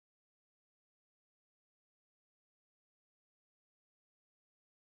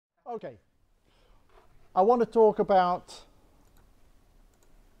Okay, I want to talk about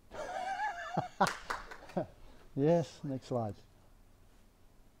yes, next slide.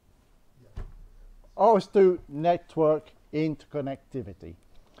 OS2 network interconnectivity.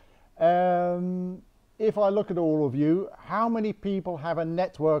 If I look at all of you, how many people have a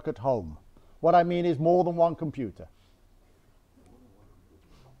network at home? What I mean is more than one computer.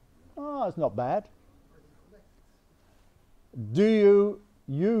 Oh, it's not bad. Do you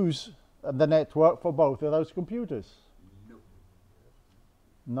use the network for both of those computers? No.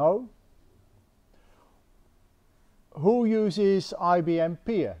 No? Who uses IBM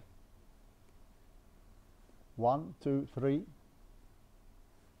Peer? 1, 2, 3.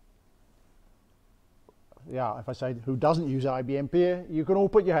 Yeah, if I say who doesn't use IBM Peer, you can all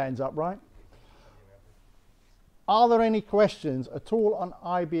put your hands up, right? Are there any questions at all on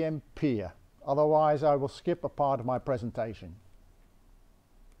IBM Peer? Otherwise, I will skip a part of my presentation.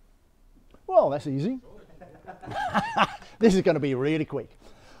 Well, that's easy. This is going to be really quick.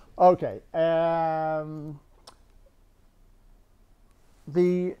 Okay.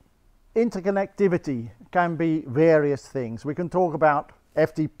 The interconnectivity can be various things. We can talk about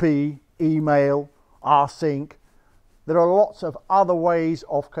FTP, email, rsync. There are lots of other ways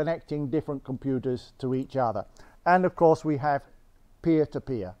of connecting different computers to each other. And of course we have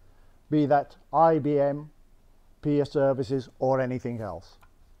peer-to-peer, be that IBM, peer services or anything else.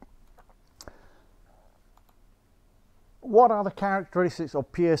 What are the characteristics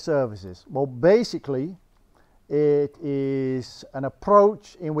of peer services? Well, basically it is an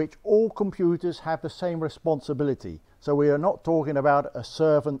approach in which all computers have the same responsibility. So we are not talking about a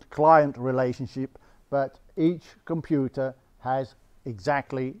servant-client relationship, but each computer has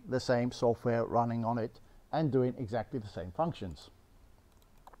exactly the same software running on it and doing exactly the same functions.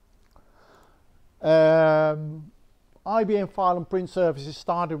 IBM File and Print Services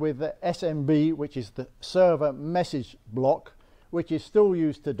started with the SMB, which is the server message block, which is still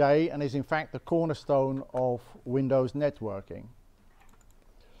used today and is in fact the cornerstone of Windows networking.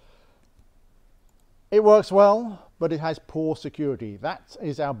 It works well, but it has poor security. That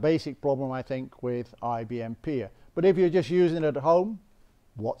is our basic problem, I think, with IBM Peer. But if you're just using it at home,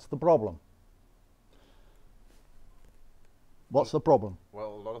 what's the problem? What's the problem?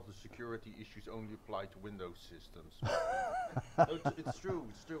 Well, a lot of the security issues only apply to Windows systems. No, it's true.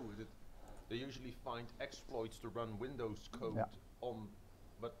 They usually find exploits to run Windows code on,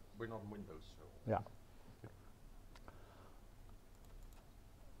 but we're not on Windows. So. Yeah.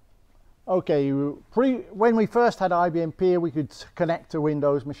 Okay, when we first had IBM Peer, we could connect to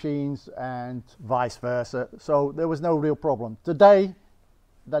Windows machines and vice versa, so there was no real problem. Today,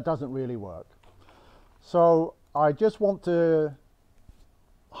 that doesn't really work. So I just want to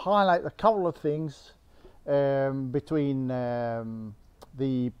highlight a couple of things between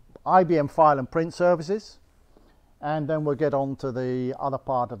the IBM File and Print Services, and then we'll get on to the other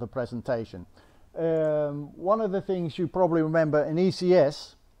part of the presentation. One of the things you probably remember in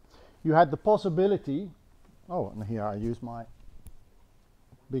ECS, you had the possibility, oh, and here I use my,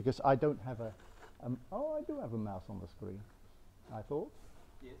 because I don't have a, oh, I do have a mouse on the screen, I thought.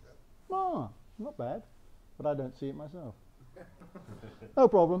 Yes. Ah, not bad, but I don't see it myself. No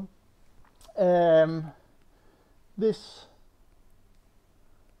problem. This,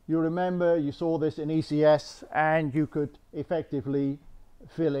 you remember, you saw this in ECS, and you could effectively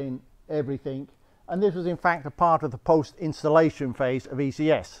fill in everything. And this was in fact a part of the post-installation phase of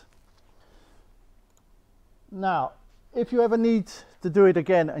ECS. Now, if you ever need to do it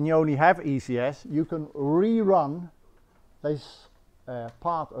again and you only have ECS, you can rerun this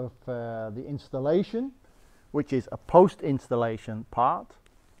part of the installation, which is a post-installation part,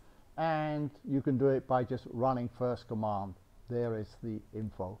 and you can do it by just running first command. There is the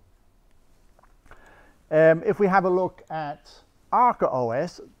info. If we have a look at Arca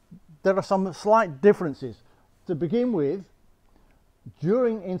OS, there are some slight differences. To begin with,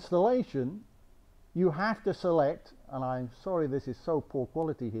 during installation, you have to select, and I'm sorry this is so poor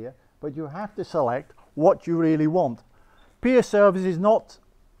quality here, but you have to select what you really want. Peer service is not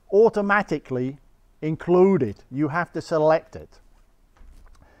automatically included. You have to select it.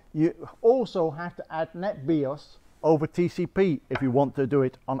 You also have to add NetBIOS over TCP if you want to do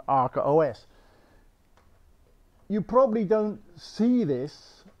it on Arca OS. You probably don't see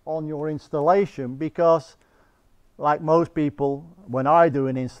this on your installation because, like most people, when I do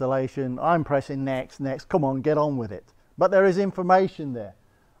an installation, I'm pressing next, next, come on, get on with it. But there is information there.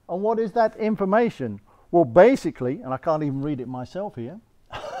 And what is that information? Well, basically, and I can't even read it myself here,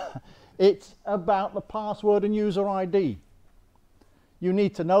 it's about the password and user ID. You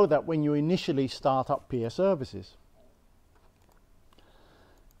need to know that when you initially start up peer services.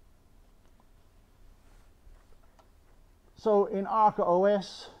 So in Arca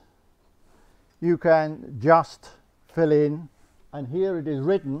OS, you can just fill in, and here it is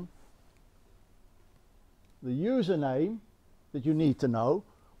written, the username that you need to know,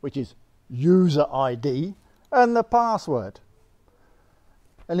 which is user ID, and the password.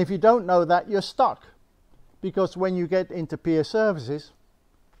 And if you don't know that, you're stuck, because when you get into peer services,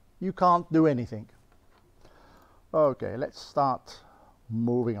 you can't do anything. Okay, let's start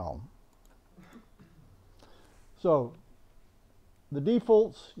moving on. So the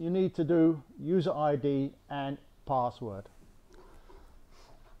defaults, you need to do user ID and password.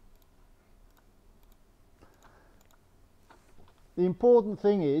 The important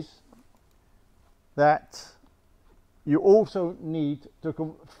thing is that you also need to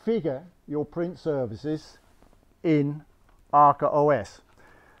configure your print services in Arca OS.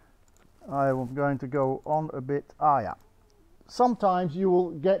 I'm going to go on a bit. Yeah. Sometimes you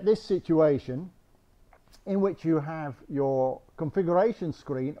will get this situation in which you have your configuration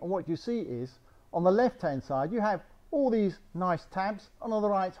screen, and what you see is on the left hand side you have all these nice tabs, and on the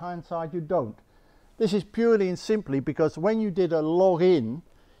right hand side you don't. This is purely and simply because when you did a login,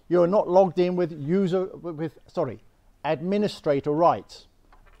 you're not logged in with administrator rights,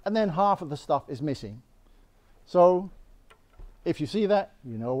 and then half of the stuff is missing. So if you see that,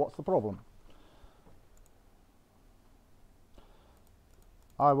 you know what's the problem.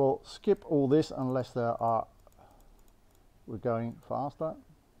 I will skip all this unless we're going faster.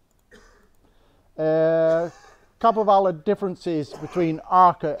 Couple of other differences between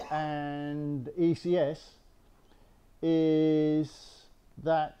Arca and ECS is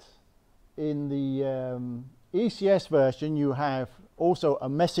that in the ECS version you have also a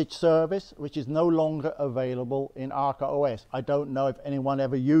message service which is no longer available in Arca OS. I don't know if anyone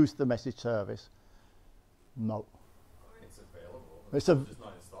ever used the message service. No. It's available. It's just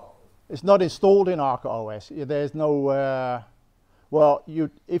not installed. It's not installed in Arca OS. There's no well,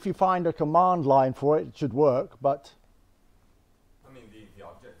 if you find a command line for it, it should work, but I mean, the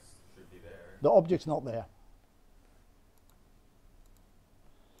objects should be there. the object's not there.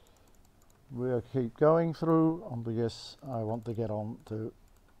 We'll keep going through because I want to get on to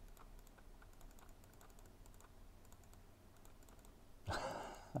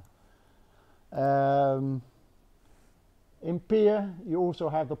in peer, you also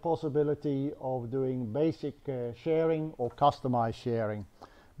have the possibility of doing basic sharing or customized sharing.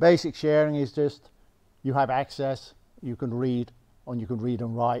 Basic sharing is just you have access, you can read, and you can read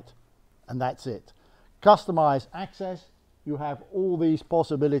and write, and that's it. Customized access, you have all these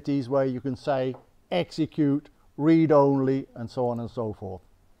possibilities where you can say execute, read only, and so on and so forth.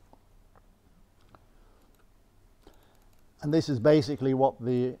 And this is basically what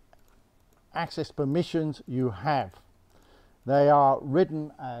the access permissions you have. They are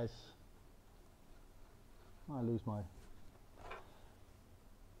written as, I lose my,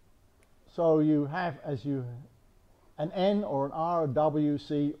 so you have an N or an R or W,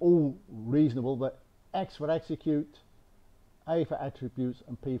 C, all reasonable, but X for execute, A for attributes,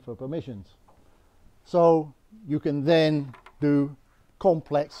 and P for permissions. So you can then do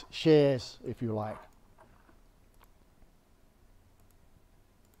complex shares if you like.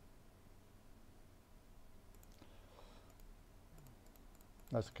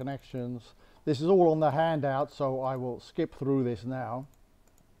 That's connections. This is all on the handout, so I will skip through this now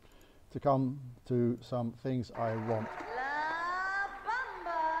to come to some things I want.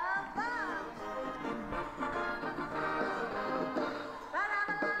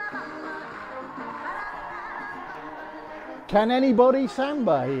 Can anybody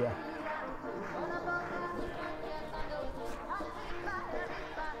Samba here?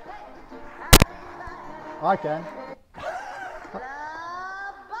 I can.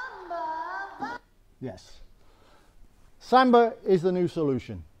 Yes. Samba is the new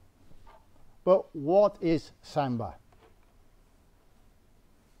solution. But what is Samba?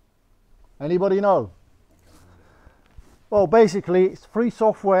 Anybody know? Well, basically it's free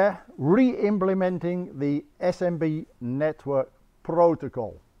software re-implementing the SMB network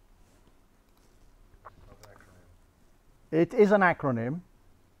protocol. It is an acronym,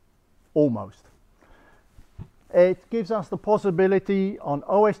 almost. It gives us the possibility on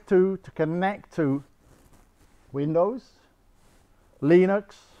OS2 to connect to Windows,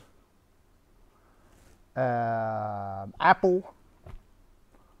 Linux, Apple,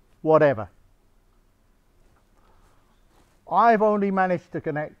 whatever. I've only managed to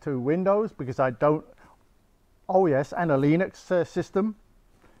connect to Windows because I don't, oh yes, and a Linux system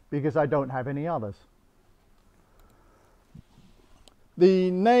because I don't have any others.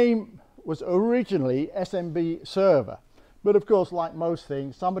 The name was originally SMB server, but of course, like most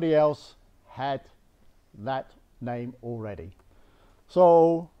things, somebody else had that name already.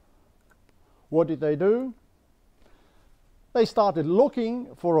 So what did they do? They started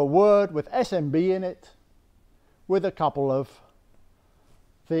looking for a word with SMB in it with a couple of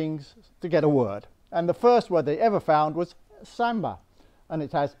things to get a word. And the first word they ever found was Samba. And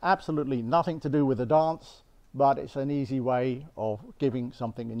it has absolutely nothing to do with the dance, but it's an easy way of giving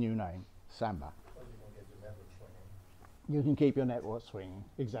something a new name, Samba. You can keep your network swinging,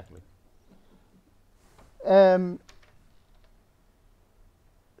 exactly.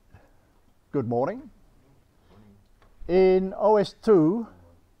 Good morning. In OS2,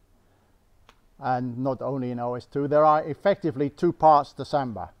 and not only in OS2, there are effectively two parts to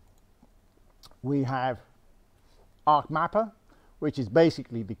Samba. We have ArcMapper, which is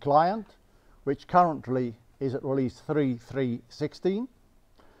basically the client, which currently is at release 3.3.16,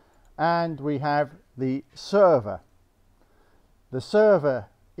 and we have the server. The server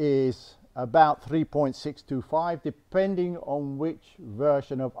is about 3.625, depending on which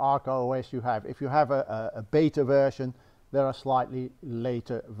version of ArcOS you have. If you have a beta version, there are slightly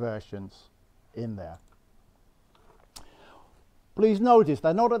later versions in there. Please notice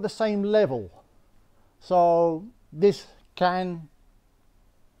they're not at the same level, so this can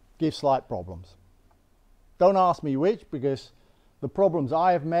give slight problems. Don't ask me which, because the problems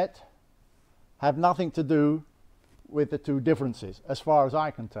I have met have nothing to do with the two differences, as far as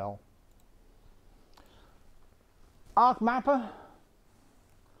I can tell. ArcMapper,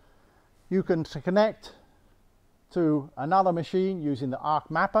 you can connect to another machine using the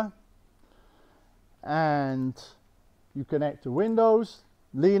ArcMapper, and you connect to Windows,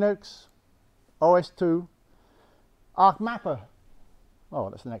 Linux, OS2. ArcMapper, oh,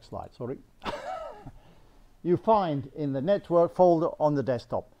 that's the next slide, sorry. You find in the network folder on the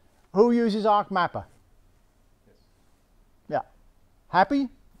desktop. Who uses ArcMapper? Yes. Yeah. Happy?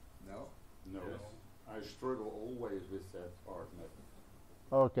 No. No. Yes. I struggle always with that art method.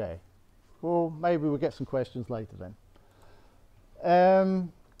 Okay. Well, maybe we'll get some questions later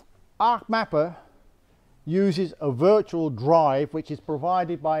then. ArcMapper uses a virtual drive which is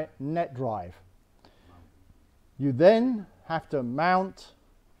provided by NetDrive. You then have to mount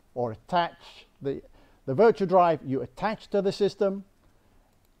or attach the virtual drive you attach to the system,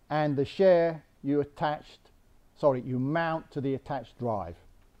 and the share you mount to the attached drive.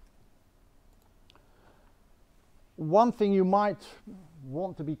 One thing you might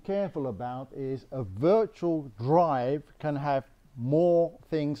want to be careful about is a virtual drive can have more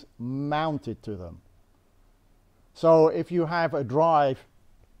things mounted to them. So if you have a drive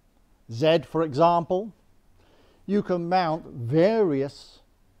Z, for example, you can mount various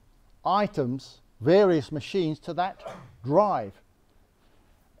items, various machines to that drive.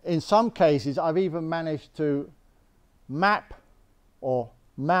 In some cases, I've even managed to map or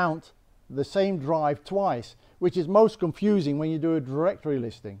mount the same drive twice, which is most confusing when you do a directory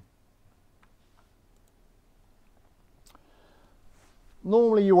listing.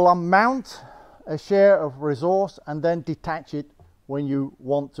 Normally you will unmount a share of resource and then detach it when you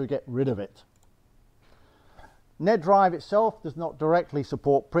want to get rid of it. NetDrive itself does not directly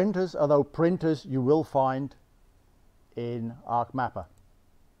support printers, although printers you will find in ArcMapper.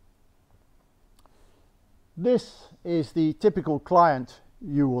 This is the typical client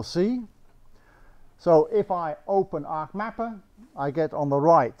you will see. So if I open ArcMapper, I get on the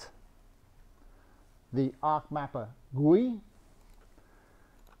right the ArcMapper GUI,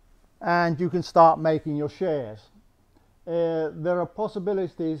 and you can start making your shares. There are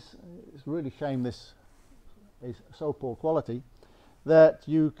possibilities, it's really a shame this is so poor quality, that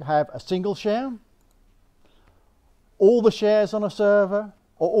you have a single share, all the shares on a server,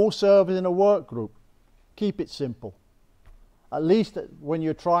 or all servers in a work group. Keep it simple. At least when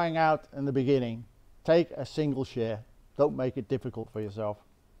you're trying out in the beginning, take a single share. Don't make it difficult for yourself.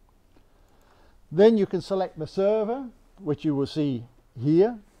 Then you can select the server, which you will see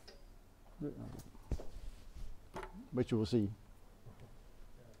here, which you will see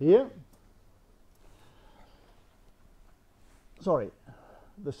here. Sorry,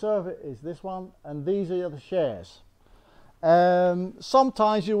 the server is this one, and these are the shares.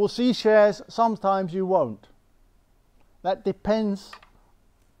 Sometimes you will see shares, sometimes you won't. That depends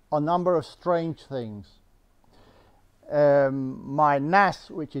on a number of strange things. My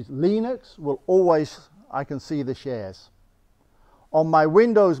NAS, which is Linux, will always, I can see the shares. On my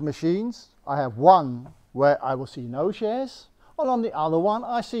Windows machines, I have one where I will see no shares, and on the other one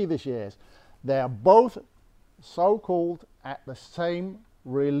I see the shares. They are both so-called at the same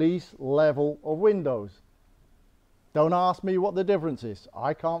release level of Windows. Don't ask me what the difference is.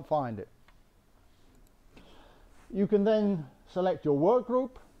 I can't find it. You can then select your work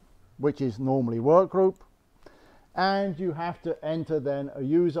group, which is normally work group, and you have to enter then a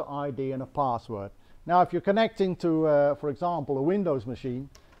user ID and a password. Now if you're connecting to, for example, a Windows machine,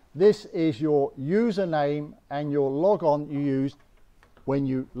 this is your username and your logon you used when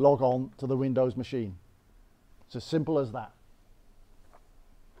you log on to the Windows machine. It's as simple as that.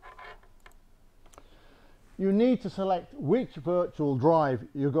 You need to select which virtual drive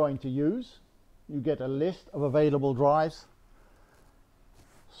you're going to use. You get a list of available drives.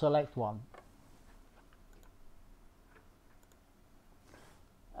 Select one.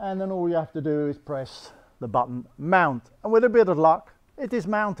 And then all you have to do is press the button mount. And with a bit of luck, it is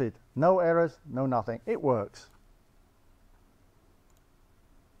mounted. No errors, no nothing. It works.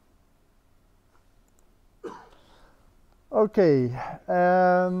 Okay.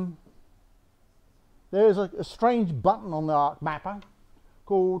 There's a strange button on the Arc Mapper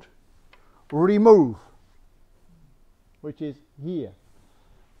called remove, which is here.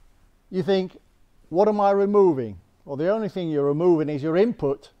 You think, what am I removing? Well, the only thing you're removing is your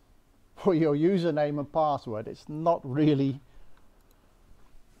input for your username and password. It's not really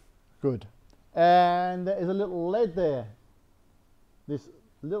good. And there is a little LED there, this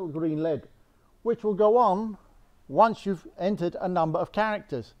little green LED, which will go on once you've entered a number of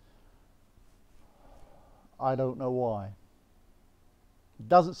characters. I don't know why. It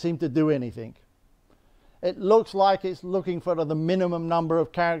doesn't seem to do anything. It looks like it's looking for the minimum number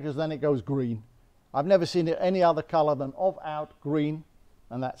of characters, then it goes green. I've never seen it any other color than off, out, green,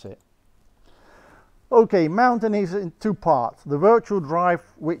 and that's it. Okay, mounting is in two parts. The virtual drive,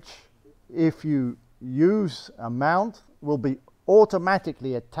 which if you use a mount, will be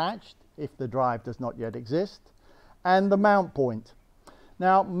automatically attached if the drive does not yet exist, and the mount point.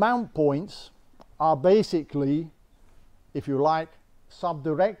 Now, mount points are basically, if you like,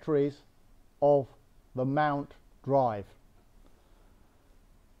 subdirectories of the mount drive.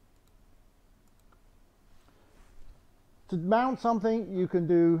 To mount something, you can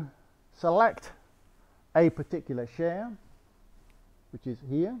do select a particular share, which is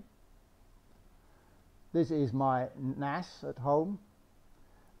here. This is my NAS at home,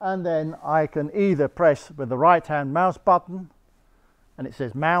 and then I can either press with the right hand mouse button and it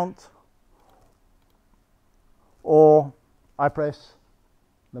says mount, or I press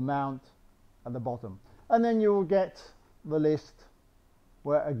the mount at the bottom, and then you will get the list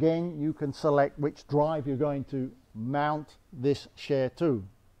where again you can select which drive you're going to mount this share to.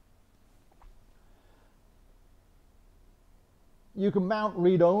 You can mount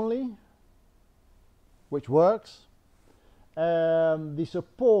read-only, which works. The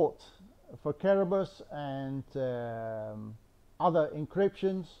support for Kerberos and other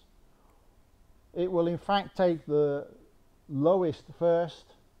encryptions, it will in fact take the lowest first,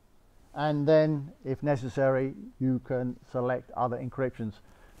 and then if necessary you can select other encryptions.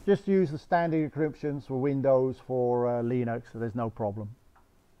 Just use the standard encryptions for Windows, for Linux, so there's no problem.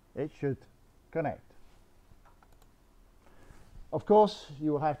 It should connect. Of course,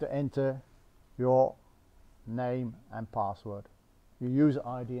 you will have to enter your name and password, your user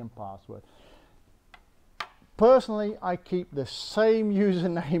ID and password. Personally, I keep the same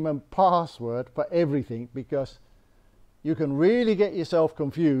username and password for everything because you can really get yourself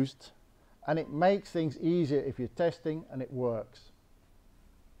confused, and it makes things easier if you're testing and it works.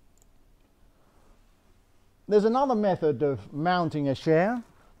 There's another method of mounting a share,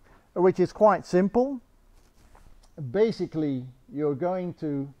 which is quite simple. Basically, you're going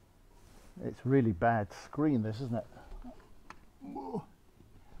to, it's really bad screen this, isn't it?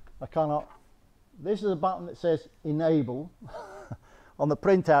 I cannot, this is a button that says enable. On the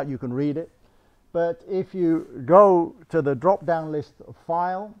printout you can read it, but if you go to the drop down list of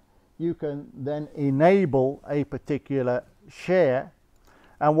file, you can then enable a particular share.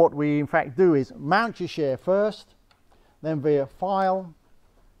 And what we in fact do is mount your share first, then via file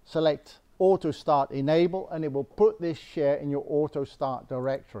select auto start enable, and it will put this share in your auto start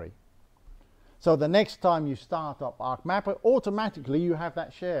directory. So the next time you start up Arc Mapper, automatically you have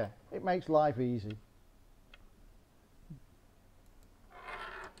that share. It makes life easy.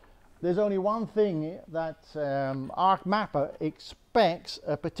 There's only one thing that Arc Mapper expects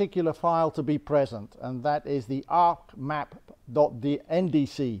a particular file to be present, and that is the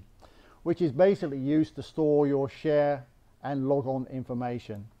arcmap.ndc, which is basically used to store your share and logon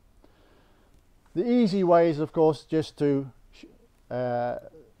information. The easy way is, of course, just to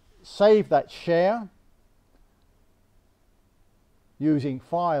save that share using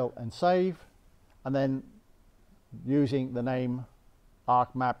file and save, and then using the name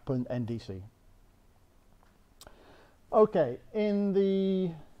arcmap.ndc. Okay,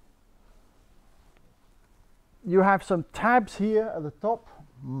 you have some tabs here at the top.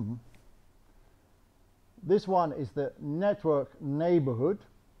 This one is the network neighborhood,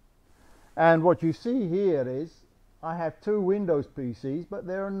 and what you see here is I have two Windows PCs, but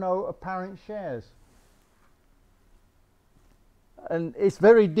there are no apparent shares. And it's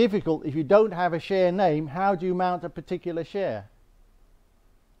very difficult if you don't have a share name. How do you mount a particular share?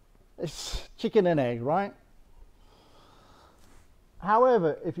 It's chicken and egg, right?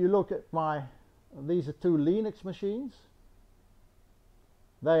 However, if you look at these are two Linux machines.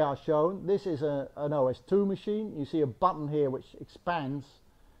 They are shown. This is an OS2 machine. You see a button here which expands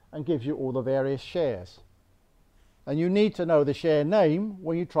and gives you all the various shares. And you need to know the share name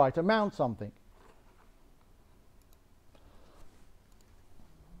when you try to mount something.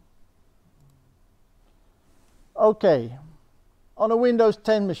 Okay, on a Windows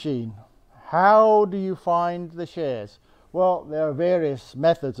 10 machine, how do you find the shares? Well, there are various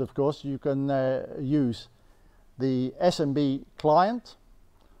methods, of course. You can use the SMB client.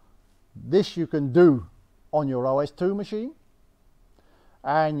 This you can do on your OS2 machine,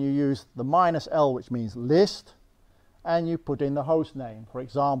 and you use the -L, which means list, and you put in the host name. For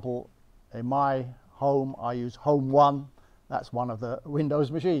example, in my home I use home1. That's one of the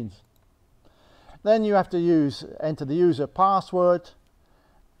Windows machines. Then you have to enter the user password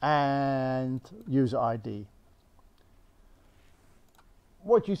and user ID.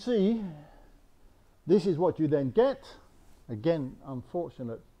 What you see, this is what you then get. Again,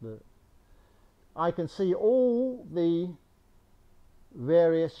 unfortunate that I can see all the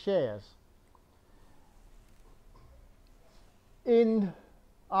various shares. In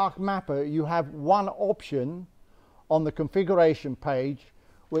ArcMapper you have one option on the configuration page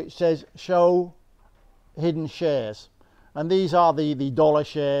which says show hidden shares, and these are the dollar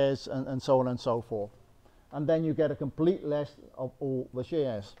shares and so on and so forth, and then you get a complete list of all the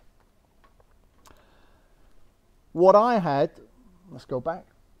shares. What I had, let's go back.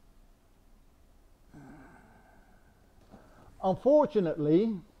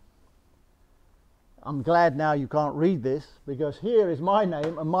 Unfortunately, I'm glad now you can't read this, because here is my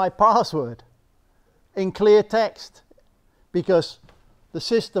name and my password in clear text, because the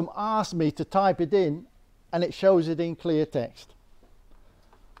system asked me to type it in and it shows it in clear text.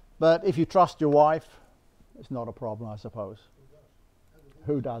 But if you trust your wife, it's not a problem, I suppose.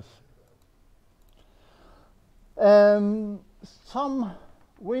 Who does? Some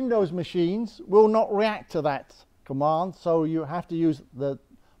Windows machines will not react to that command, so you have to use the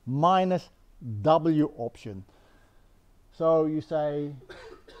 -W option. So you say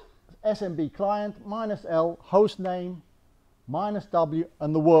SMB client -L host name -W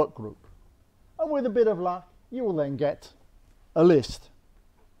and the work group, and with a bit of luck you will then get a list.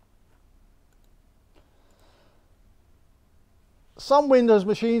 Some Windows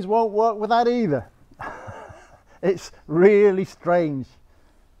machines won't work with that either. It's really strange.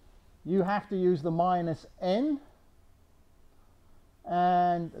 You have to use the -N,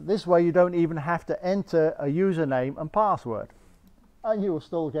 and this way you don't even have to enter a username and password, and you will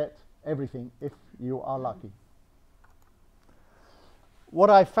still get everything if you are lucky.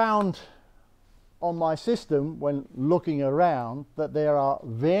 What I found on my system when looking around, that there are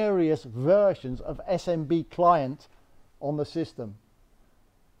various versions of SMB client on the system.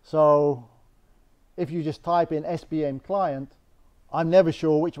 So if you just type in SBM client, I'm never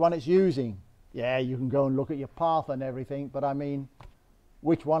sure which one it's using. Yeah, you can go and look at your path and everything, but I mean,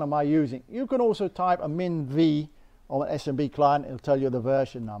 which one am I using? You can also type a -V on an SMB client, it'll tell you the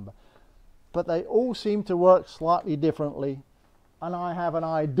version number. But they all seem to work slightly differently, and I have an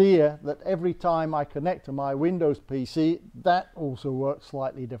idea that every time I connect to my Windows PC, that also works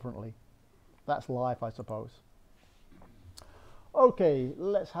slightly differently. That's life, I suppose. Okay,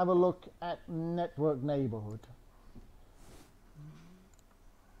 let's have a look at network neighborhood.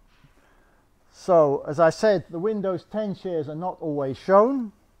 So, as I said, the Windows 10 shares are not always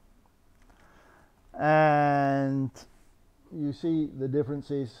shown, and you see the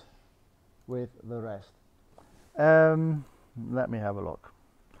differences with the rest. Let me have a look.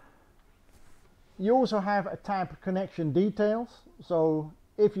 You also have a tab connection details, so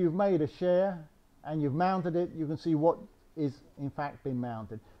if you've made a share and you've mounted it, you can see what is in fact been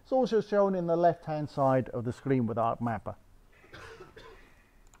mounted. It's also shown in the left hand side of the screen with ArcMapper.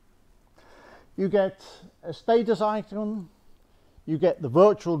 You get a status icon, you get the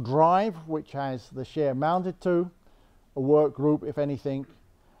virtual drive which has the share mounted to, a work group if anything,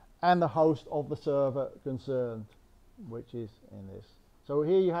 and the host of the server concerned, which is in this. So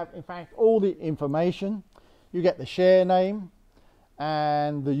here you have in fact all the information. You get the share name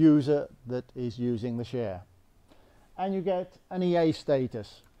and the user that is using the share. And you get an EA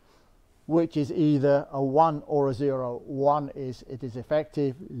status, which is either a 1 or a 0. 1 is it is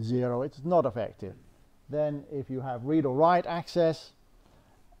effective, 0 it's not effective. Then if you have read or write access,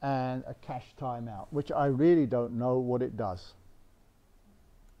 and a cache timeout, which I really don't know what it does.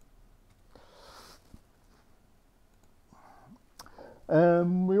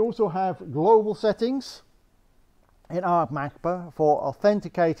 We also have global settings in ArcMapper for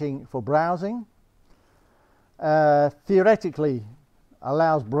authenticating for browsing. Theoretically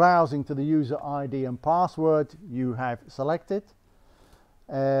allows browsing to the user ID and password you have selected.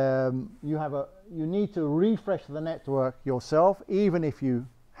 You need to refresh the network yourself, even if you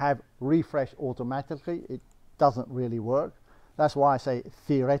have refresh automatically. It doesn't really work. That's why I say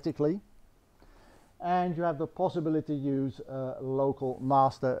theoretically. And you have the possibility to use a local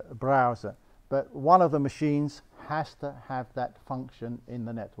master browser, but one of the machines has to have that function in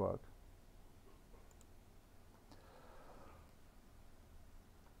the network.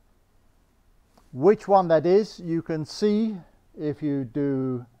 Which one that is, you can see if you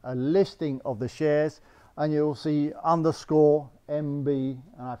do a listing of the shares, and you'll see underscore MB,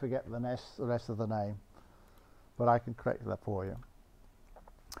 and I forget the rest of the name, but I can correct that for you.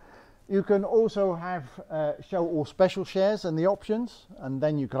 You can also have show all special shares and the options, and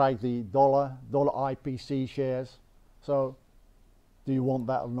then you create the dollar IPC shares. So do you want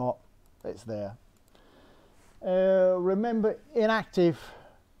that or not? It's there. Remember inactive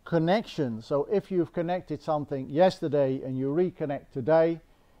connection. So if you've connected something yesterday and you reconnect today,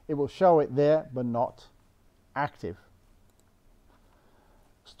 it will show it there but not active.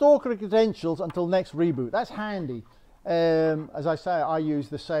 Store credentials until next reboot. That's handy. As I say, I use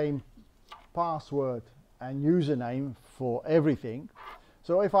the same password and username for everything.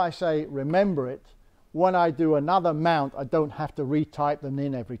 So if I say remember it, when I do another mount, I don't have to retype them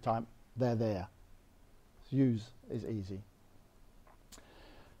in every time. They're there. Use is easy.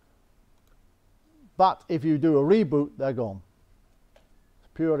 But if you do a reboot, they're gone. It's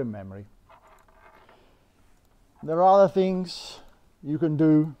pure in memory. There are other things you can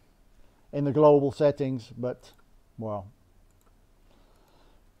do in the global settings, but well,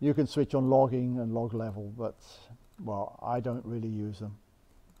 you can switch on logging and log level, but well, I don't really use them.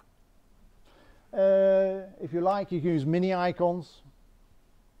 If you like, you can use mini icons,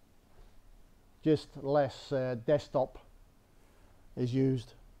 just less desktop is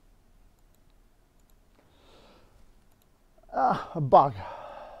used. A bug.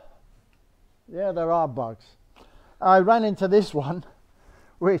 Yeah, there are bugs. I ran into this one,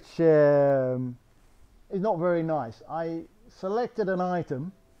 which is not very nice. I selected an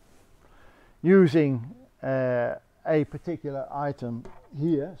item using a particular item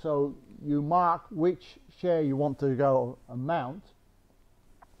here. So you mark which share you want to go and mount,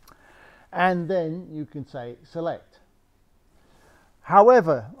 and then you can say select.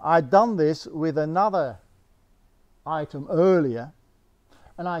 However, I'd done this with another item earlier,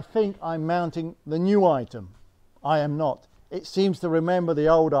 and I think I'm mounting the new item. I am not. It seems to remember the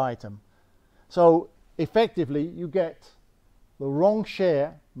old item. So effectively you get the wrong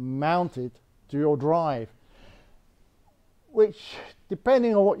share mounted to your drive, which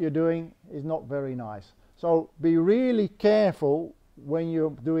depending on what you're doing is not very nice. So be really careful when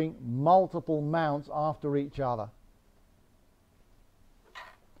you're doing multiple mounts after each other.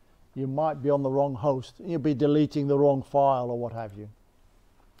 You might be on the wrong host. You'll be deleting the wrong file or what have you.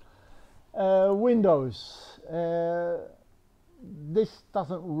 Windows. This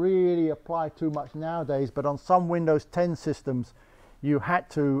doesn't really apply too much nowadays, but on some Windows 10 systems you had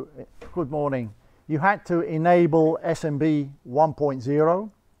to, good morning, you had to enable SMB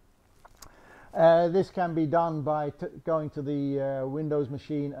 1.0. This can be done by going to the Windows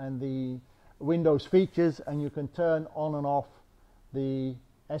machine and the Windows features, and you can turn on and off the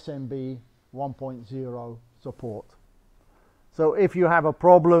SMB 1.0 support. So if you have a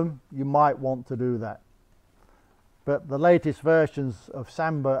problem, you might want to do that. But the latest versions of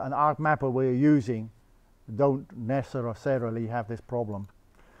Samba and ArcMapper we're using don't necessarily have this problem.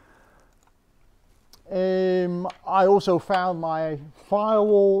 I also found my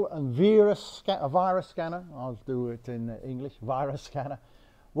firewall and virus scanner, I'll do it in English, virus scanner,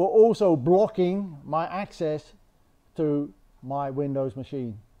 were also blocking my access to my Windows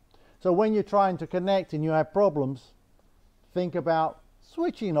machine. So when you're trying to connect and you have problems, think about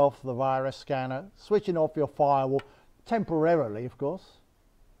switching off the virus scanner, switching off your firewall, temporarily of course,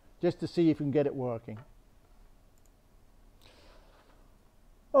 just to see if you can get it working.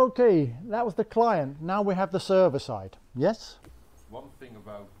 Okay, that was the client. Now we have the server side. Yes? One thing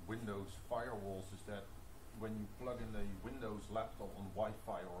about Windows firewalls is that when you plug in a Windows laptop on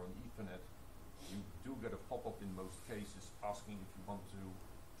Wi-Fi or on Ethernet, you do get a pop-up in most cases asking if you want to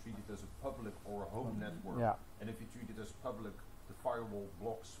treat it as a public or a home network. Yeah. And if you treat it as public, the firewall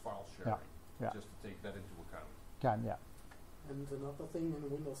blocks file sharing. Yeah. just to take that into account. Can, yeah. And another thing in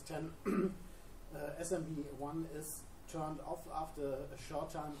Windows 10, SMB1 is turned off after a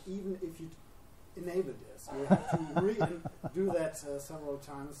short time, even if you enable this. You have to do that several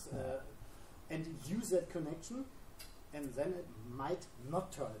times and use that connection, and then it might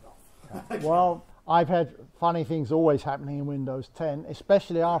not turn it off. Well, I've had funny things always happening in Windows 10,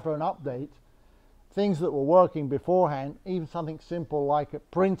 especially after an update. Things that were working beforehand, even something simple like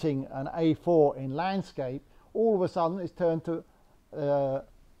printing an A4 in landscape, all of a sudden is turned to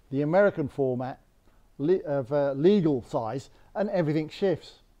the American format of legal size, and everything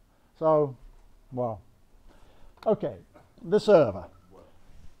shifts. So, well, okay, the server.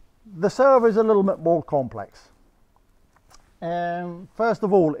 The server is a little bit more complex. First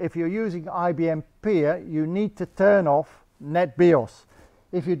of all, if you're using IBM Peer, you need to turn off NetBIOS.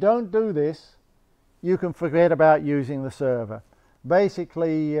 If you don't do this, you can forget about using the server.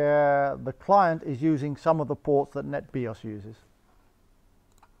 Basically, the client is using some of the ports that NetBIOS uses.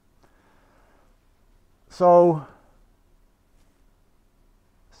 So,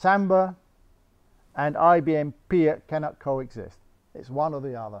 Samba and IBM Peer cannot coexist. It's one or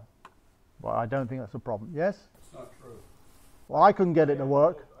the other. Well, I don't think that's a problem. Yes? It's not true. Well, I couldn't get it to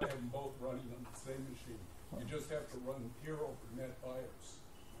work. I have them both running on the same machine. You just have to run Peer over NetBIOS.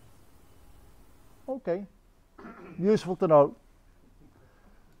 Okay. Useful to know.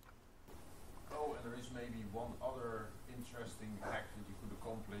 Oh, and there is maybe one other interesting hack that you could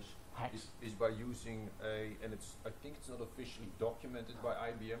accomplish is by using and I think it's not officially documented by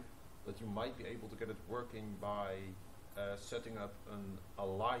IBM, but you might be able to get it working by setting up an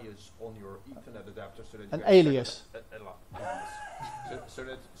alias on your Ethernet adapter, so that you an get alias. so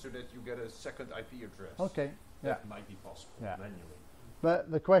that you get a second IP address. Okay. That might be possible manually. But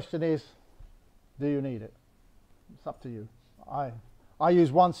the question is, do you need it? It's up to you. I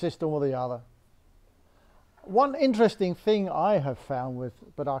use one system or the other. One interesting thing I have found with,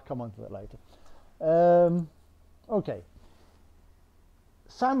 but I'll come on to that later. Okay.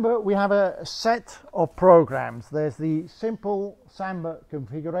 Samba, we have a set of programs. There's the simple Samba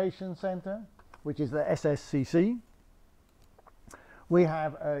Configuration Center, which is the SSCC. We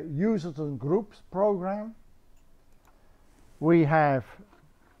have a users and groups program. We have,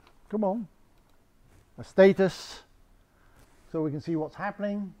 come on, a status, so we can see what's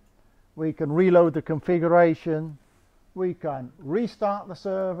happening. We can reload the configuration. We can restart the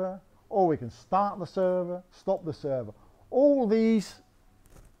server, or we can start the server, stop the server. All these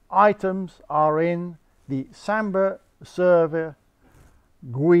items are in the Samba server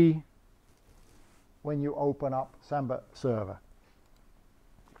GUI when you open up Samba server.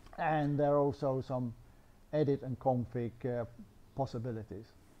 And there are also some edit and config possibilities.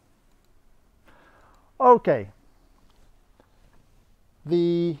 Okay.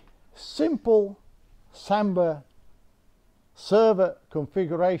 The simple Samba server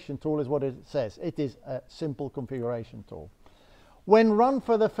configuration tool is what it says. It is a simple configuration tool. When run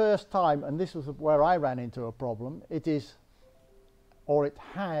for the first time, and this was where I ran into a problem, it is, or it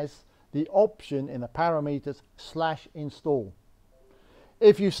has, the option in the parameters /install.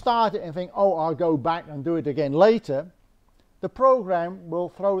 If you start it and think, oh, I'll go back and do it again later, the program will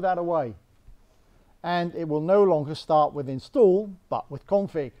throw that away. And it will no longer start with install, but with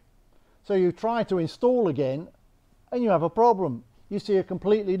config. So you try to install again, and you have a problem. You see a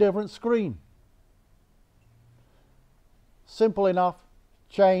completely different screen. Simple enough,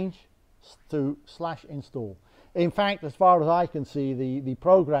 change to /install. In fact, as far as I can see, the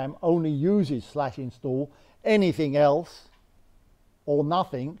program only uses /install. Anything else or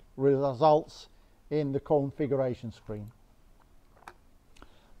nothing results in the configuration screen.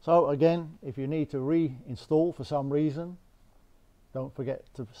 So again, if you need to reinstall for some reason, don't forget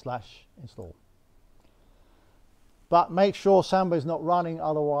to /install. But make sure Samba is not running,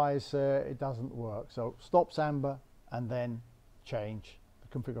 otherwise it doesn't work. So stop Samba and then change the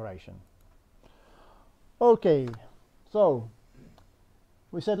configuration. Okay, so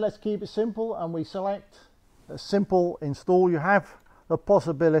we said let's keep it simple, and we select a simple install. You have the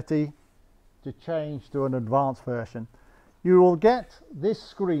possibility to change to an advanced version. You will get this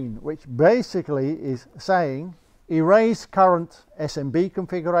screen, which basically is saying erase current SMB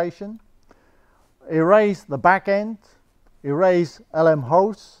configuration, erase the backend, erase LM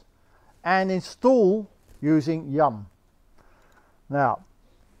hosts, and install using yum. Now,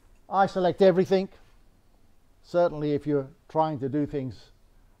 I select everything. Certainly if you're trying to do things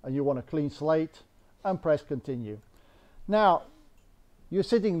and you want a clean slate, and press continue. Now, you're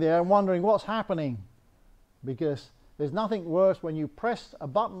sitting there and wondering what's happening, because there's nothing worse when you press a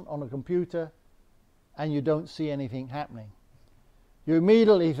button on a computer and you don't see anything happening. You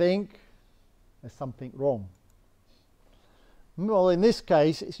immediately think, there's something wrong. Well, in this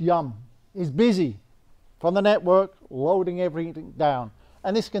case, it's Yum. It's busy from the network, loading everything down.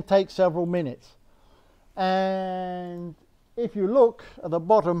 And this can take several minutes. And if you look at the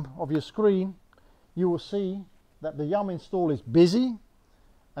bottom of your screen, you will see that the Yum install is busy,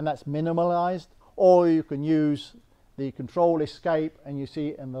 and that's minimalized. Or you can use the control escape, and you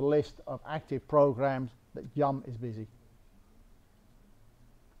see in the list of active programs that Yum is busy.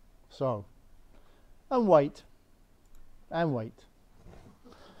 So, and wait, and wait.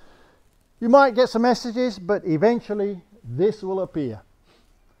 You might get some messages, but eventually this will appear.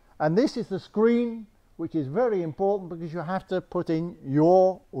 And this is the screen which is very important, because you have to put in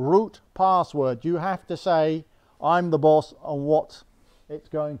your root password. You have to say, I'm the boss on what it's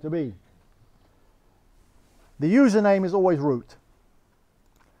going to be. The username is always root,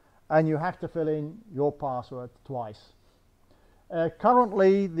 and you have to fill in your password twice.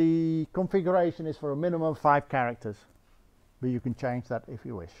 Currently the configuration is for a minimum of 5 characters, but you can change that if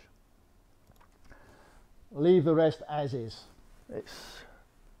you wish. Leave the rest as is. It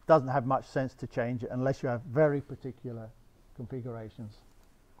doesn't have much sense to change it unless you have very particular configurations.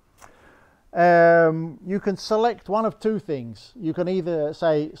 You can select one of two things. You can either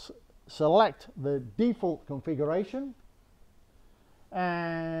say select the default configuration,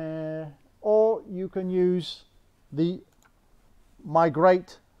 or you can use the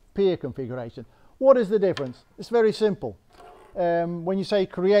migrate peer configuration. What is the difference? It's very simple. When you say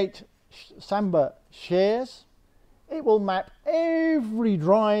create Samba shares, it will map every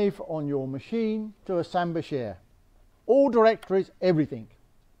drive on your machine to a Samba share. All directories, everything.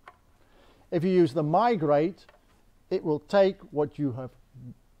 If you use the migrate, it will take what you have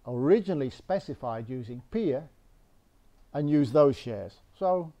originally specified using peer and use those shares.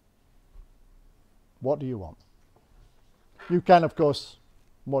 So, what do you want? You can, of course,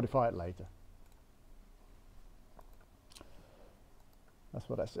 modify it later. That's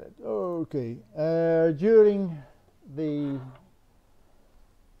what I said. Okay. During the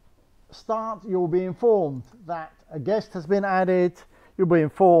start, you'll be informed that a guest has been added. You'll be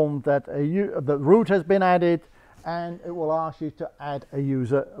informed that the root has been added, and it will ask you to add a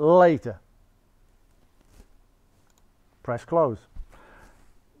user later. Press close.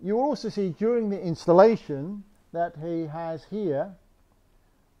 You will also see during the installation that he has here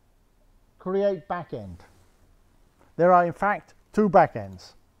create backend. There are in fact 2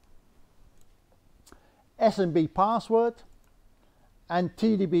 backends, SMB password and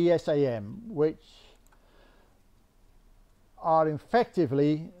TDB SAM, which are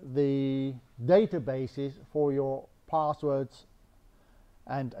effectively the databases for your passwords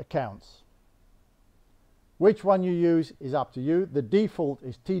and accounts. Which one you use is up to you. The default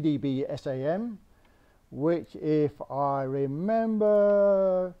is TDB SAM, which, if I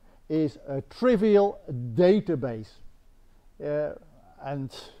remember, is a trivial database,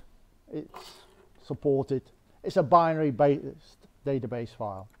 and it's supported. It's a binary-based database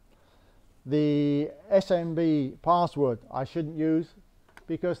file. The SMB password I shouldn't use,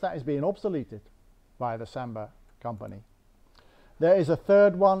 because that is being obsoleted by the Samba company. There is a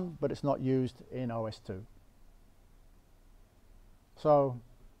third one, but it's not used in OS2. So,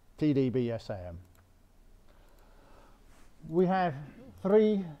 TDB SAM. We have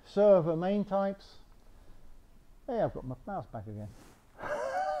 3 server main types. Hey, I've got my mouse back again.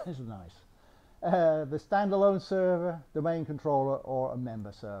 This is nice. The standalone server, domain controller, or a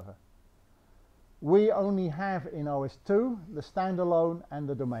member server. We only have in OS2 the standalone and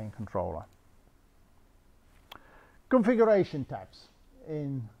the domain controller. Configuration tabs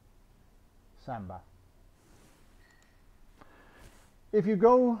in Samba. If you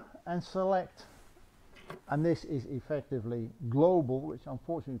go and select, and this is effectively global, which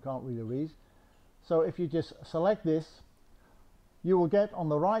unfortunately you can't really read, so if you just select this, you will get on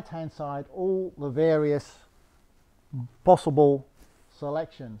the right hand side all the various possible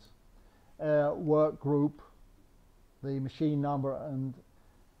selections. Work group, the machine number, and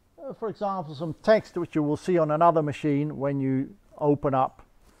for example some text which you will see on another machine when you open up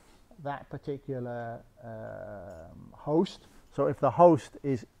that particular host. So if the host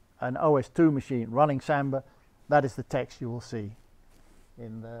is an OS2 machine running Samba, that is the text you will see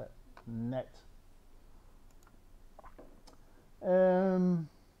in the net.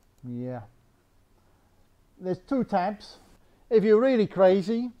 Yeah, there's 2 tabs. If you're really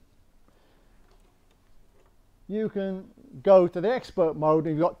crazy, you can go to the expert mode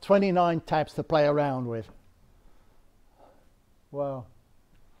and you've got 29 tabs to play around with. Well,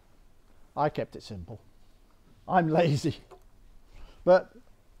 I kept it simple. I'm lazy. But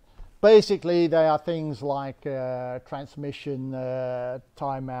Basically, they are things like transmission,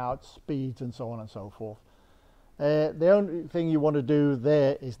 timeouts, speeds, and so on and so forth. The only thing you want to do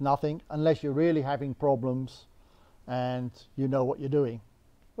there is nothing, unless you're really having problems and you know what you're doing,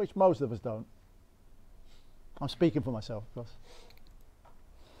 which most of us don't. I'm speaking for myself, of course.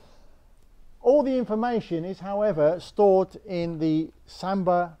 All the information is, however, stored in the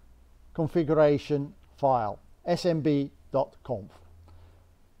Samba configuration file, smb.conf,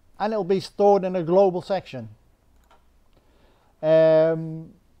 and it'll be stored in a global section.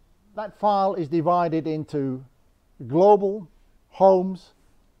 That file is divided into global, homes,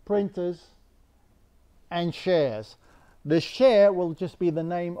 printers, and shares. The share will just be the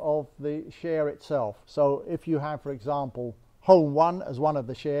name of the share itself. So if you have, for example, home 1 as one of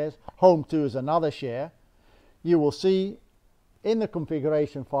the shares, home 2 as another share, you will see in the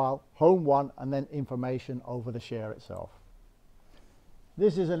configuration file home 1 and then information over the share itself.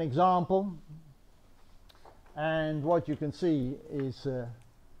 This is an example, and what you can see is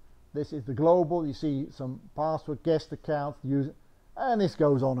this is the global. You see some password, guest account, user, and this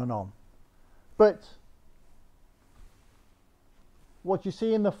goes on and on. But what you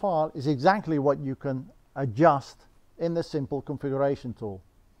see in the file is exactly what you can adjust in the simple configuration tool.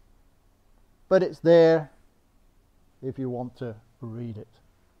 But it's there if you want to read it.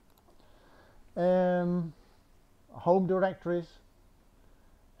 Home directories,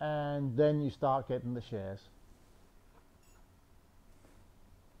 and then you start getting the shares.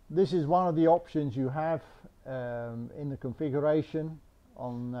 This is one of the options you have in the configuration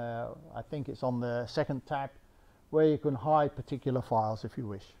on, I think it's on the second tab, where you can hide particular files if you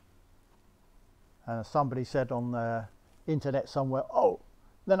wish. Somebody said on the internet somewhere, oh,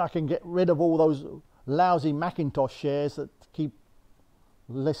 then I can get rid of all those lousy Macintosh shares that keep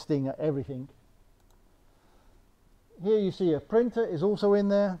listing everything. Here you see a printer is also in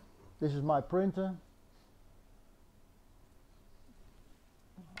there. This is my printer.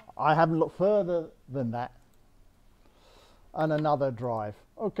 I haven't looked further than that. And another drive.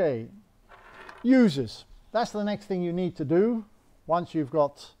 Okay, users. That's the next thing you need to do. Once you've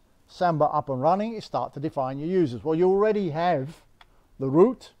got Samba up and running, is start to define your users. Well, you already have the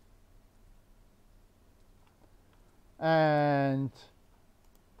root, and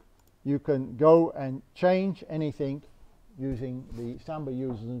you can go and change anything using the Samba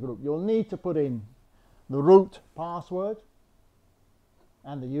users and group. You'll need to put in the root password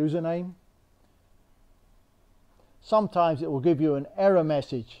and the username. Sometimes it will give you an error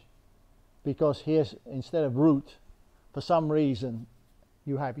message because here's, instead of root, for some reason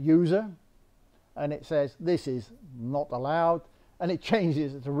you have user, and it says this is not allowed, and it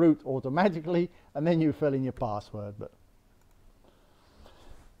changes it to root automatically, and then you fill in your password. But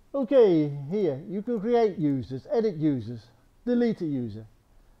okay, here you can create users, edit users, delete a user,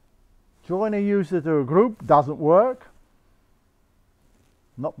 join a user to a group. Doesn't work,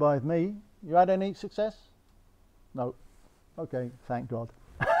 not by me. You had any success? No. Okay, thank God.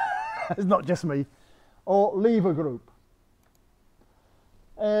 It's not just me. Or leave a group.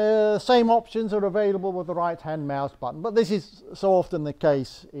 Same options are available with the right hand mouse button, but this is so often the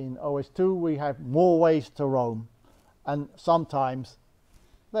case in OS2. We have more ways to roam, and sometimes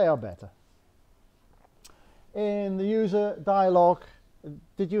they are better. In the user dialog,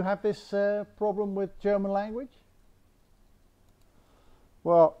 did you have this problem with German language?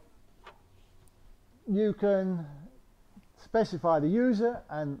 Well, you can specify the user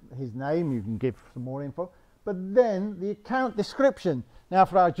and his name. You can give some more info, but then the account description. Now,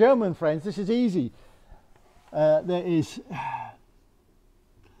 for our German friends, this is easy. There is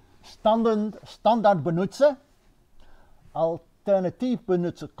Standardbenutzer,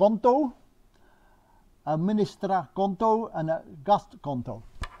 Alternativbenutzerkonto, Administrakonto, and a Gastkonto.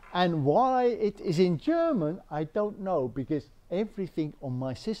 And why it is in German, I don't know, because everything on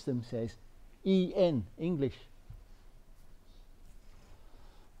my system says EN, English.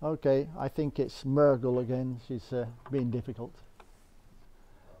 Okay, I think it's Mergel again. She's being difficult.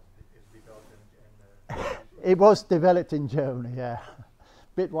 It was developed in Germany, yeah.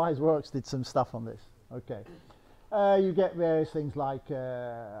 Bitwise Works did some stuff on this. Okay. You get various things like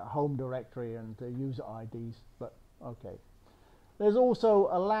home directory and user IDs, but okay. There's also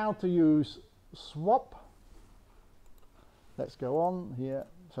allowed to use swap. Let's go on here.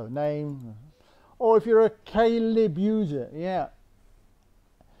 So name, or if you're a klib user, yeah.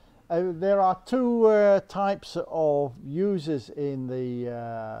 There are two types of users in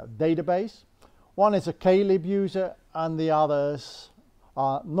the database. One is a klib user and the others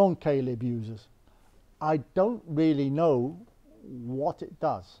are non-klib users. I don't really know what it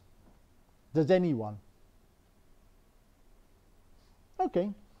does. Does anyone? Okay.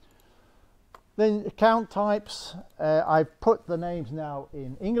 Then account types, I've put the names now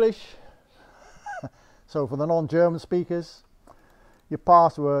in English. So for the non-German speakers, your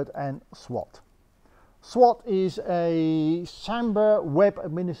password and SWAT. SWAT is a Samba web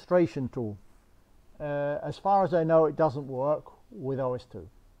administration tool. As far as I know, it doesn't work with OS2.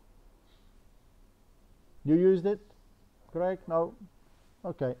 You used it, Greg? No?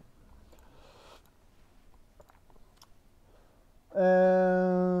 Okay.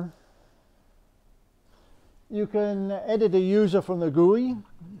 You can edit a user from the GUI,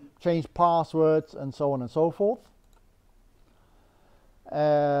 change passwords and so on and so forth.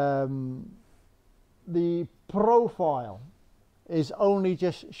 The profile is only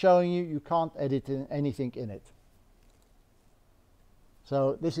just showing you can't edit anything in it.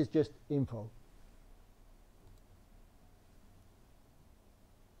 So this is just info.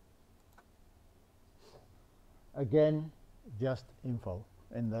 Again, just info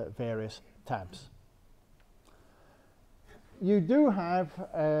in the various tabs. You do have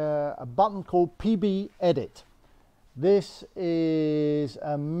a button called PB Edit. This is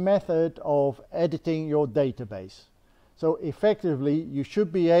a method of editing your database. So effectively, you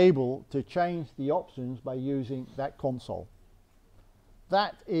should be able to change the options by using that console.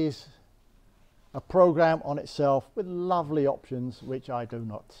 That is a program on itself with lovely options which I do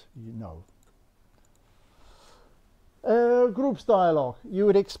not know. Groups dialog. You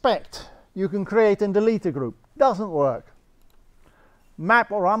would expect you can create and delete a group. Doesn't work.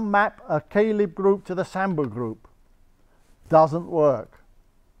 Map or unmap a klib group to the Samba group. Doesn't work.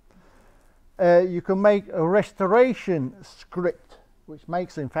 You can make a restoration script, which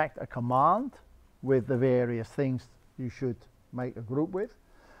makes in fact a command with the various things you should make a group with,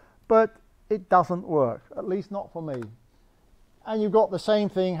 but it doesn't work, at least not for me. And you've got the same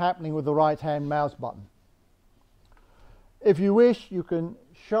thing happening with the right hand mouse button. If you wish, you can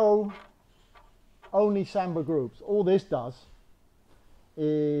show only Samba groups. All this does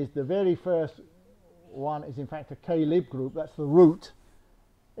is the very first one is in fact a klib group, that's the root.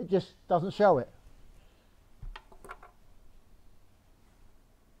 It just doesn't show it.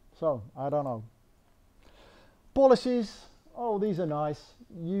 So, I don't know. Policies, oh, these are nice.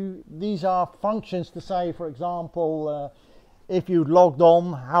 These are functions to say, for example, if you logged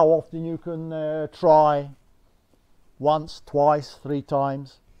on, how often you can try. Once, twice, 3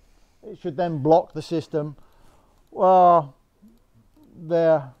 times. It should then block the system. Well,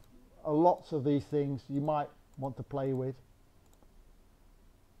 there are lots of these things you might want to play with.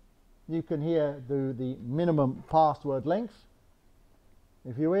 You can here do the minimum password length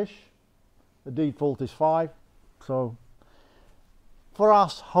if you wish. The default is 5, so for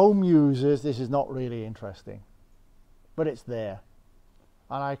us home users this is not really interesting, but it's there.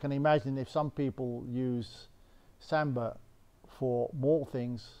 And I can imagine if some people use Samba for more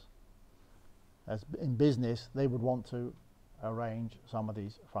things as in business, they would want to arrange some of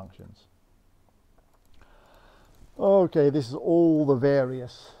these functions. Okay, this is all the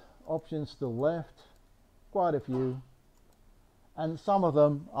various options still left, quite a few, and some of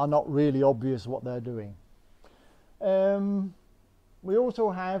them are not really obvious what they're doing. We also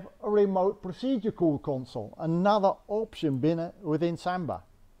have a remote procedure call console, another option within Samba.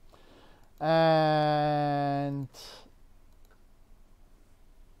 And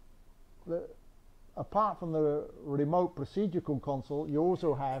apart from the remote procedure call console, you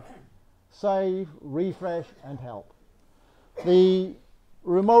also have save, refresh and help. The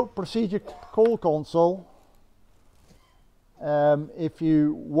remote procedure call console, if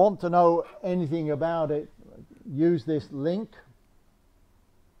you want to know anything about it, use this link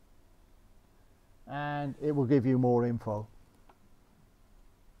and it will give you more info.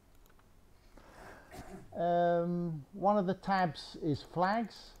 One of the tabs is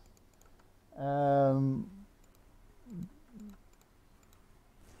flags.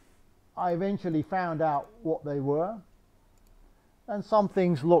 I eventually found out what they were, and some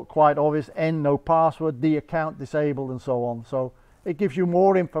things look quite obvious: N, no password, D, account disabled, and so on. So it gives you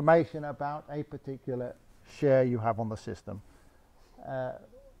more information about a particular share you have on the system.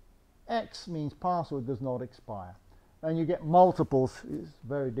 X means password does not expire, and you get multiples. It's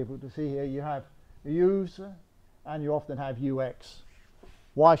very difficult to see here. You have a user and you often have UX.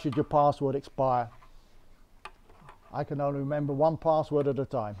 Why should your password expire? I can only remember one password at a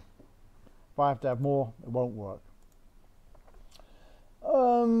time. If I have to have more, it won't work.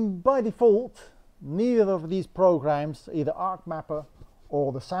 By default, neither of these programs, either ArcMapper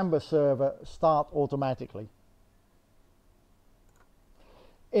or the Samba server, start automatically.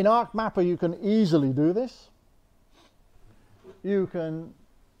 In ArcMapper you can easily do this. You can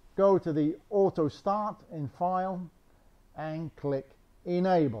go to the auto start in file and click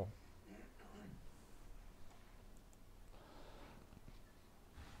enable.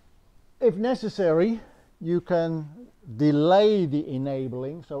 If necessary, you can delay the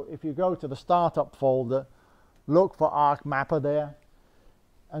enabling. So if you go to the startup folder, look for ArcMapper there,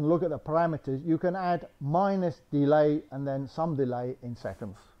 and look at the parameters, you can add minus delay and then some delay in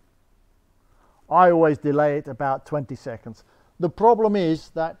seconds. I always delay it about 20 seconds. The problem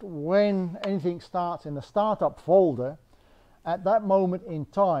is that when anything starts in the startup folder, at that moment in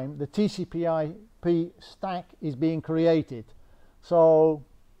time, the TCP/IP stack is being created. So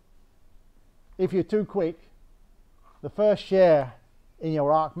if you're too quick, the first share in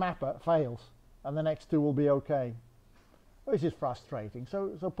your ArcMapper fails and the next two will be okay, which is frustrating.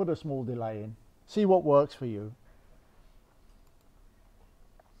 So put a small delay in. See what works for you.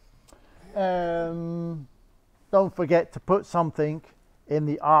 Don't forget to put something in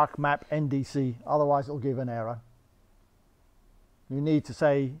the ArcMap NDC, otherwise it'll give an error. You need to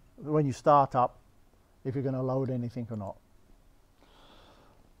say when you start up if you're going to load anything or not.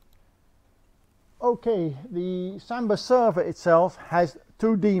 Okay, the Samba server itself has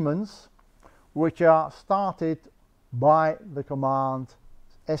two daemons which are started by the command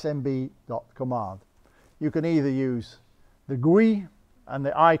smb.command. You can either use the GUI and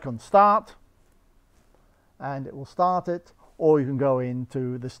the icon start and it will start it, or you can go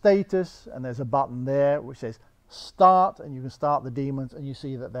into the status and there's a button there which says start, and you can start the daemons and you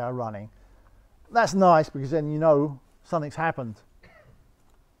see that they are running. That's nice because then you know something's happened.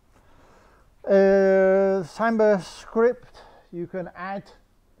 Samba script you can add,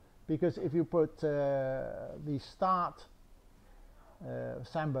 because if you put the start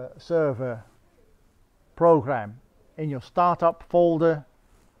Samba server program in your startup folder,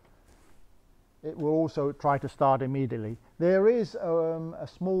 it will also try to start immediately. There is a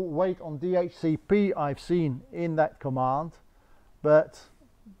small wait on DHCP I've seen in that command, but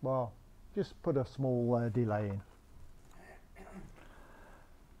well, just put a small delay in.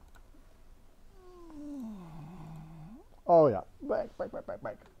 Oh yeah, back.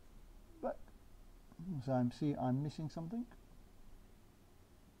 So I'm missing something.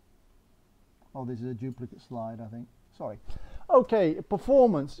 Oh, this is a duplicate slide, I think. Sorry. Okay,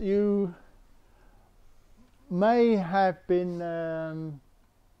 performance. You may have been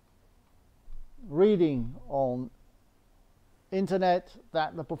reading on internet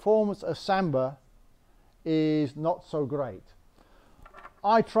that the performance of Samba is not so great.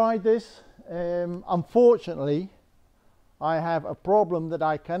 I tried this. Unfortunately, I have a problem that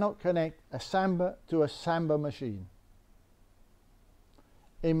I cannot connect a Samba to a Samba machine.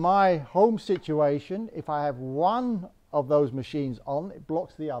 In my home situation, if I have one of those machines on, it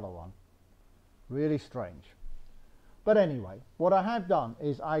blocks the other one. Really strange. But anyway, what I have done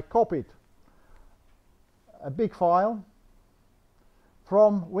is I copied a big file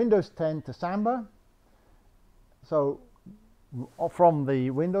from Windows 10 to Samba. So from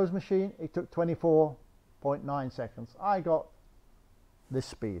the Windows machine, it took 24.9 seconds. I got this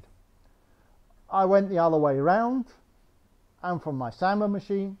speed. I went the other way around, and from my Samba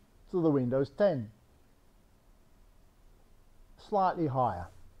machine to the Windows 10. Slightly higher.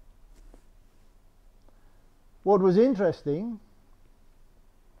 What was interesting,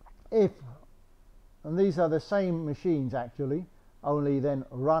 and these are the same machines actually, only then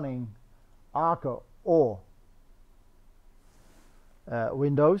running Arca or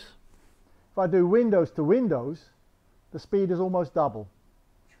Windows. If I do Windows to Windows, the speed is almost double.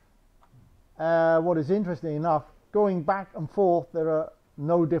 What is interesting enough, going back and forth, there are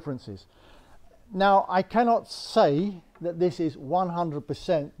no differences. Now, I cannot say that this is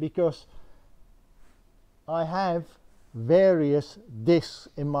 100% because I have various disks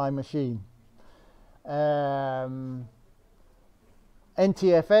in my machine.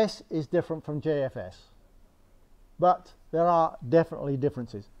 NTFS is different from JFS, but there are definitely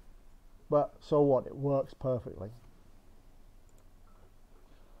differences. But so what, it works perfectly.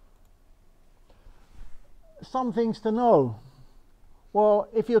 Some things to know. Well,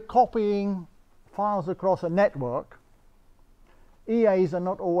 if you're copying files across a network, EAs are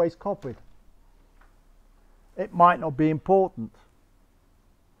not always copied. It might not be important.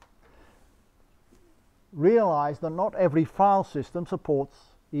 Realize that not every file system supports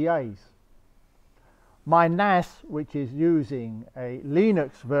EAs. My NAS, which is using a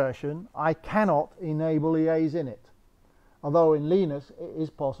Linux version, I cannot enable EAs in it. Although in Linux it is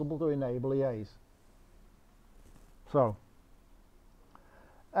possible to enable EAs. So,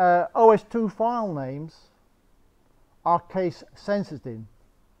 OS2 file names are case sensitive.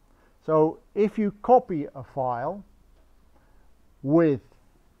 So if you copy a file with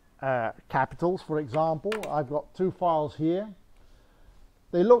capitals, for example, I've got two files here.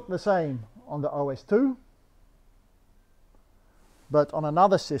 They look the same on the OS2, but on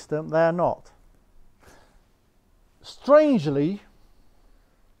another system they're not. Strangely,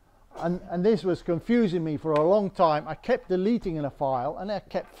 and this was confusing me for a long time, I kept deleting in a file and I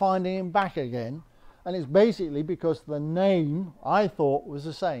kept finding him back again, and it's basically because the name I thought was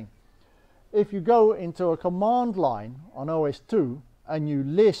the same. If you go into a command line on OS2 and you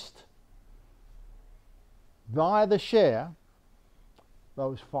list via the share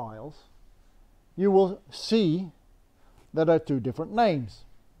those files, you will see that there are two different names.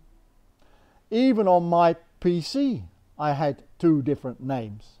 Even on my PC I had two different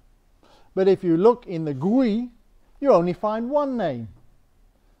names. But if you look in the GUI, you only find one name.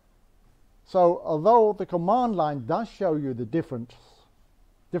 So although the command line does show you the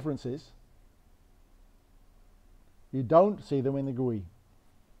differences, you don't see them in the GUI.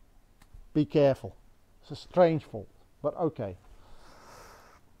 Be careful. It's a strange fault, but okay.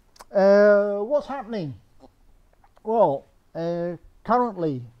 What's happening? Well,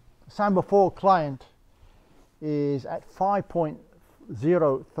 currently Samba 4 client is at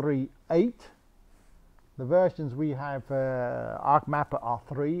 5.038. The versions we have, ArcMapper are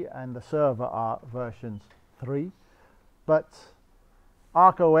 3 and the server are versions 3. But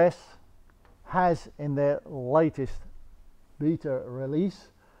ArcOS has in their latest beta release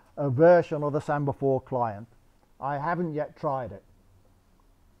a version of the Samba 4 client. I haven't yet tried it.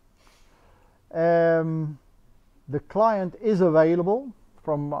 The client is available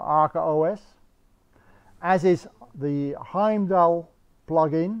from ArcOS, as is the Heimdall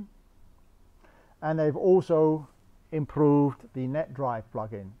plugin, and they've also improved the NetDrive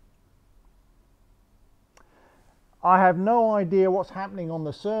plugin. I have no idea what's happening on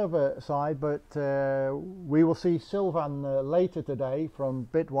the server side, but we will see Sylvan later today from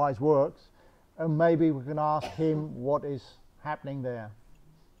Bitwise Works, and maybe we can ask him what is happening there.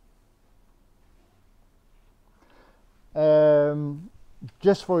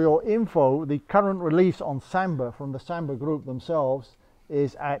 Just for your info, the current release on Samba from the Samba group themselves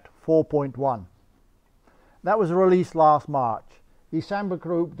is at 4.1. That was released last March. The Samba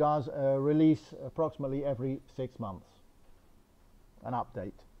group does a release approximately every 6 months, an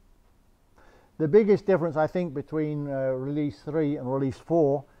update. The biggest difference I think between release 3 and release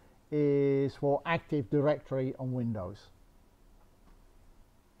 4 is for Active Directory on Windows.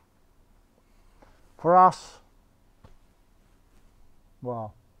 For us,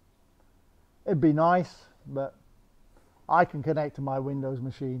 well, it'd be nice, but I can connect to my Windows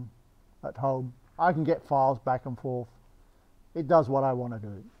machine at home. I can get files back and forth. It does what I want to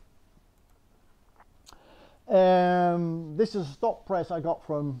do. This is a stop press I got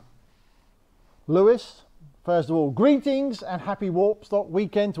from Lewis. First of all, greetings and happy Warp Stock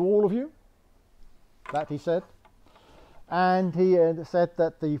weekend to all of you. That he said. And he said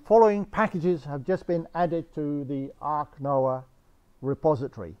that the following packages have just been added to the ArcNoah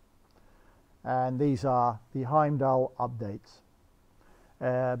repository. And these are the Heimdall updates.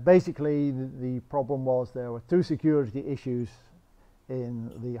 Basically, the problem was there were 2 security issues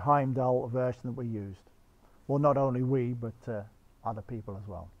in the Heimdall version that we used. Well, not only we, but other people as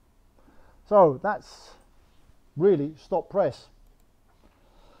well. So that's really stop press.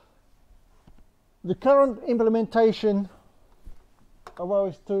 The current implementation of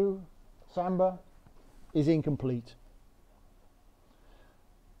OS2 Samba is incomplete.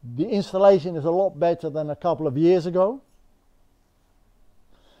 The installation is a lot better than a couple of years ago.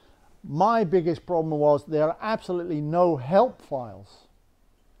 My biggest problem was there are absolutely no help files.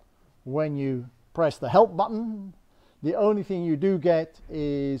 When you press the help button, the only thing you do get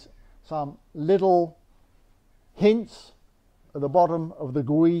is some little hints at the bottom of the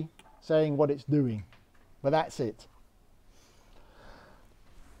GUI saying what it's doing, but that's it.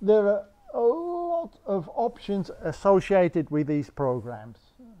 There are a lot of options associated with these programs.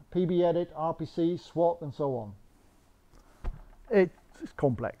 PBEdit, RPC, SWAT and so on. It's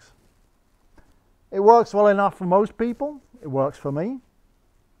complex. It works well enough for most people. It works for me.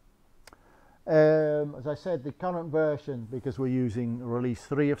 As I said, the current version, because we're using release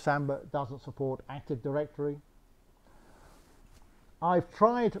 3 of Samba, doesn't support Active Directory. I've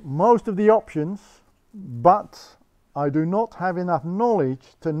tried most of the options, but I do not have enough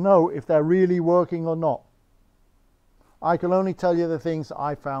knowledge to know if they're really working or not. I can only tell you the things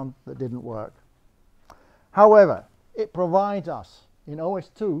I found that didn't work. However, it provides us in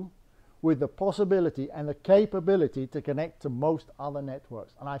OS2 with the possibility and the capability to connect to most other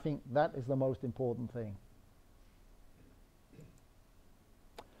networks, and I think that is the most important thing.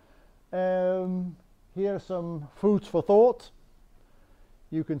 Here are some foods for thought.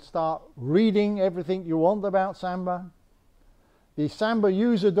 You can start reading everything you want about Samba. The Samba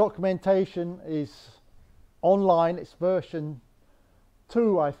user documentation is online. It's version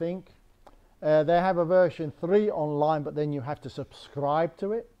 2, I think. They have a version 3 online, but then you have to subscribe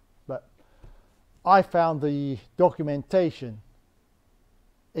to it. But I found the documentation,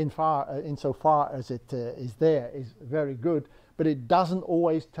 insofar as it is there, is very good, but it doesn't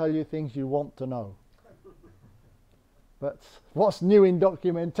always tell you things you want to know. But what's new in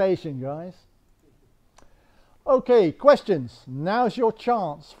documentation, guys? Okay, questions. Now's your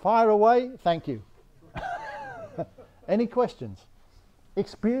chance. Fire away. Thank you. Any questions?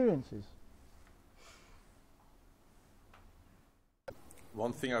 Experiences?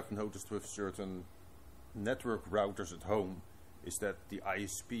 One thing I've noticed with certain network routers at home is that the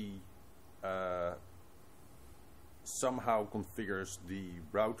ISP somehow configures the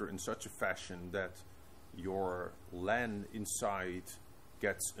router in such a fashion that your LAN inside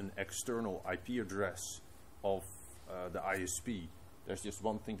gets an external IP address of the ISP. There's just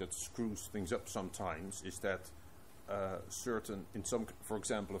one thing that screws things up sometimes, is that for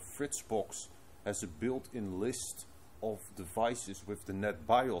example, a Fritzbox has a built-in list of devices with the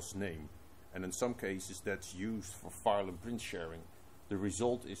NetBIOS name, and in some cases that's used for file and print sharing. The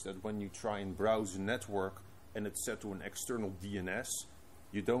result is that when you try and browse a network and it's set to an external DNS,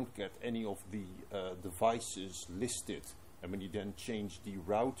 you don't get any of the devices listed, and when you then change the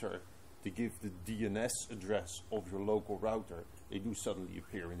router to give the DNS address of your local router, they do suddenly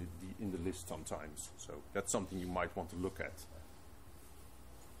appear in the list sometimes. So that's something you might want to look at.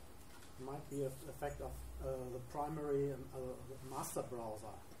 Might be an effect of the primary master browser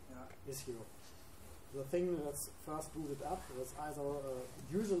issue. The thing that's first booted up was either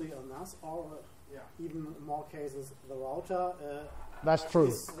usually a NAS or even in more cases the router. That's true.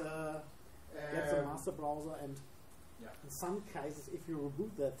 Gets a master browser, and in some cases, if you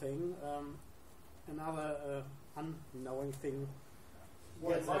reboot that thing, another unknowing thing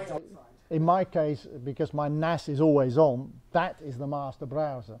gets that outside. In my case, because my NAS is always on, that is the master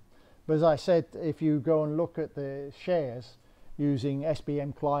browser. But as I said, if you go and look at the shares using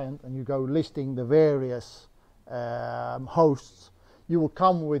SBM client and you go listing the various hosts, you will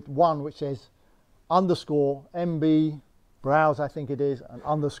come with one which says underscore MB browse, I think it is, and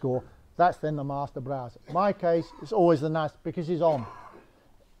underscore. That's then the master browser. In my case, it's always the NAS because it's on.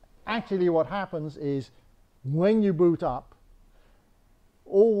 Actually, what happens is when you boot up,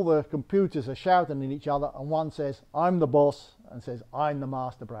 all the computers are shouting at each other, and one says, I'm the boss, and says, I'm the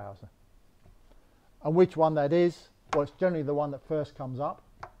master browser. And which one that is? Well, it's generally the one that first comes up,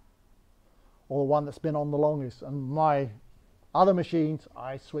 or the one that's been on the longest. And my other machines,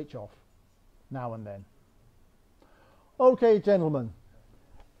 I switch off now and then. Okay, gentlemen.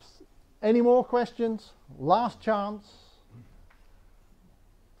 Any more questions? Last chance.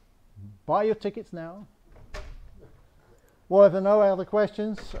 Buy your tickets now. Well, if there are no other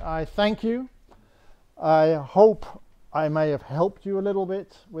questions, I thank you. I hope I may have helped you a little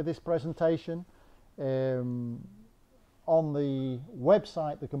bit with this presentation. On the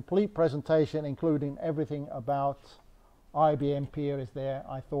website, the complete presentation, including everything about IBM Peer, is there.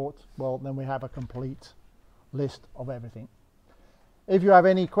 I thought, well, then we have a complete list of everything. If you have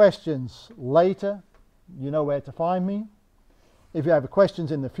any questions later, you know where to find me. If you have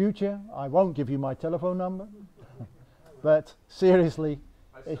questions in the future, I won't give you my telephone number. But seriously,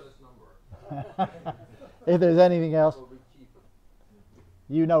 if there's anything else,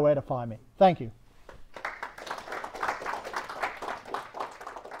 you know where to find me. Thank you.